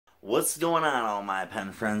What's going on, all my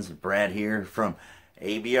pen friends? Brad here from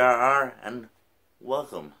ABRR, and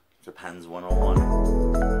welcome to Pens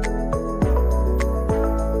 101.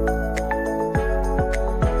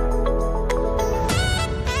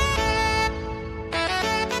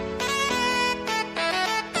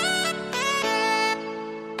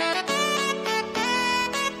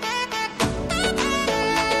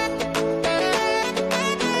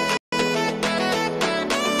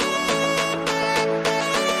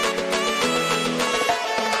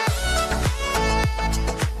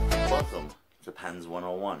 Pens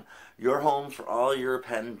 101, your home for all your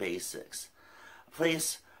pen basics. A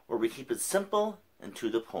place where we keep it simple and to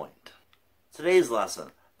the point. Today's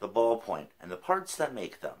lesson, the ballpoint and the parts that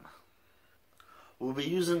make them. We'll be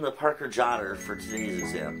using the Parker Jotter for today's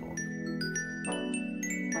example.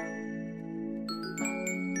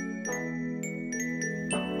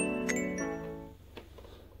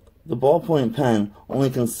 The ballpoint pen only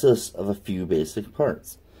consists of a few basic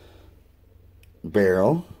parts.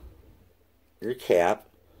 Barrel, your cap,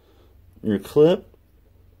 your clip,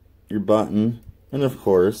 your button, and of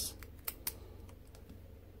course,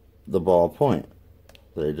 the ballpoint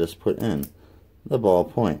that I just put in. The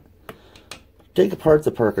ballpoint. Take apart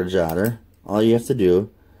the Parker Jotter. All you have to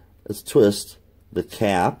do is twist the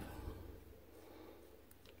cap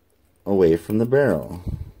away from the barrel.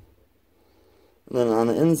 And then on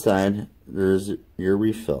the inside, there's your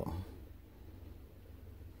refill.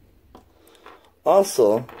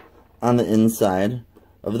 Also, on the inside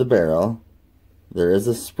of the barrel, there is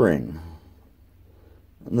a spring.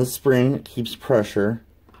 And the spring keeps pressure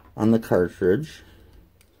on the cartridge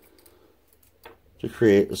to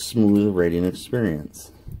create a smooth writing experience.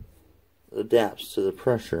 It adapts to the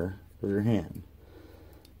pressure of your hand.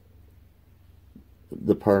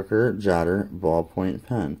 The Parker Jotter ballpoint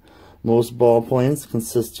pen. Most ballpoints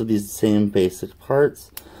consist of these same basic parts.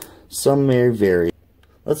 Some may vary.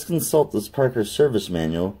 Let's consult this Parker service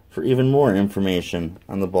manual for even more information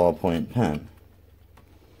on the ballpoint pen.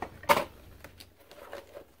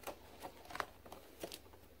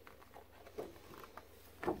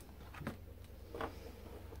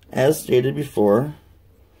 As stated before,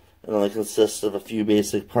 it only consists of a few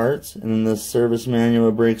basic parts, and in this service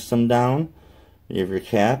manual breaks them down. You have your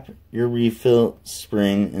cap, your refill,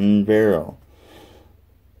 spring, and barrel.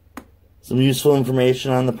 Some useful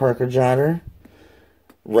information on the Parker Jotter.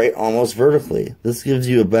 Write almost vertically. This gives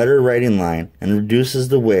you a better writing line and reduces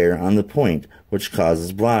the wear on the point, which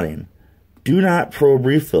causes blotting. Do not probe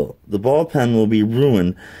refill. The ball pen will be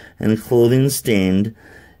ruined and clothing stained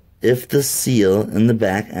if the seal in the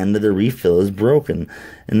back end of the refill is broken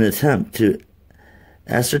in an attempt to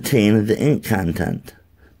ascertain the ink content.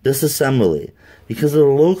 Disassembly. Because of the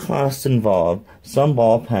low cost involved, some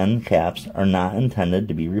ball pen caps are not intended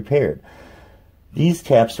to be repaired. These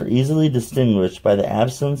caps are easily distinguished by the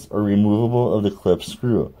absence or removable of the clip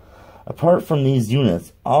screw. Apart from these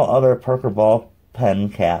units, all other Parker ball pen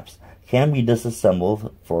caps can be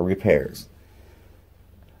disassembled for repairs.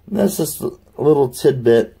 That's just a little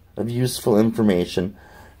tidbit of useful information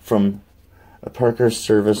from a Parker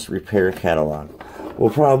Service Repair Catalog. We'll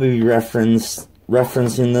probably be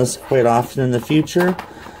referencing this quite often in the future,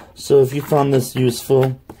 so if you found this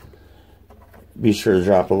useful, be sure to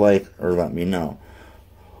drop a like or let me know.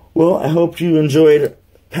 Well, I hope you enjoyed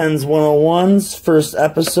Pens 101's first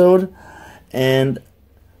episode and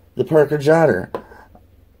the Parker Jotter.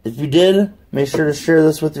 If you did, make sure to share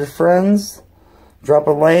this with your friends. Drop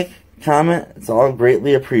a like, comment. It's all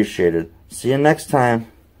greatly appreciated. See you next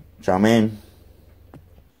time. Ciao, man.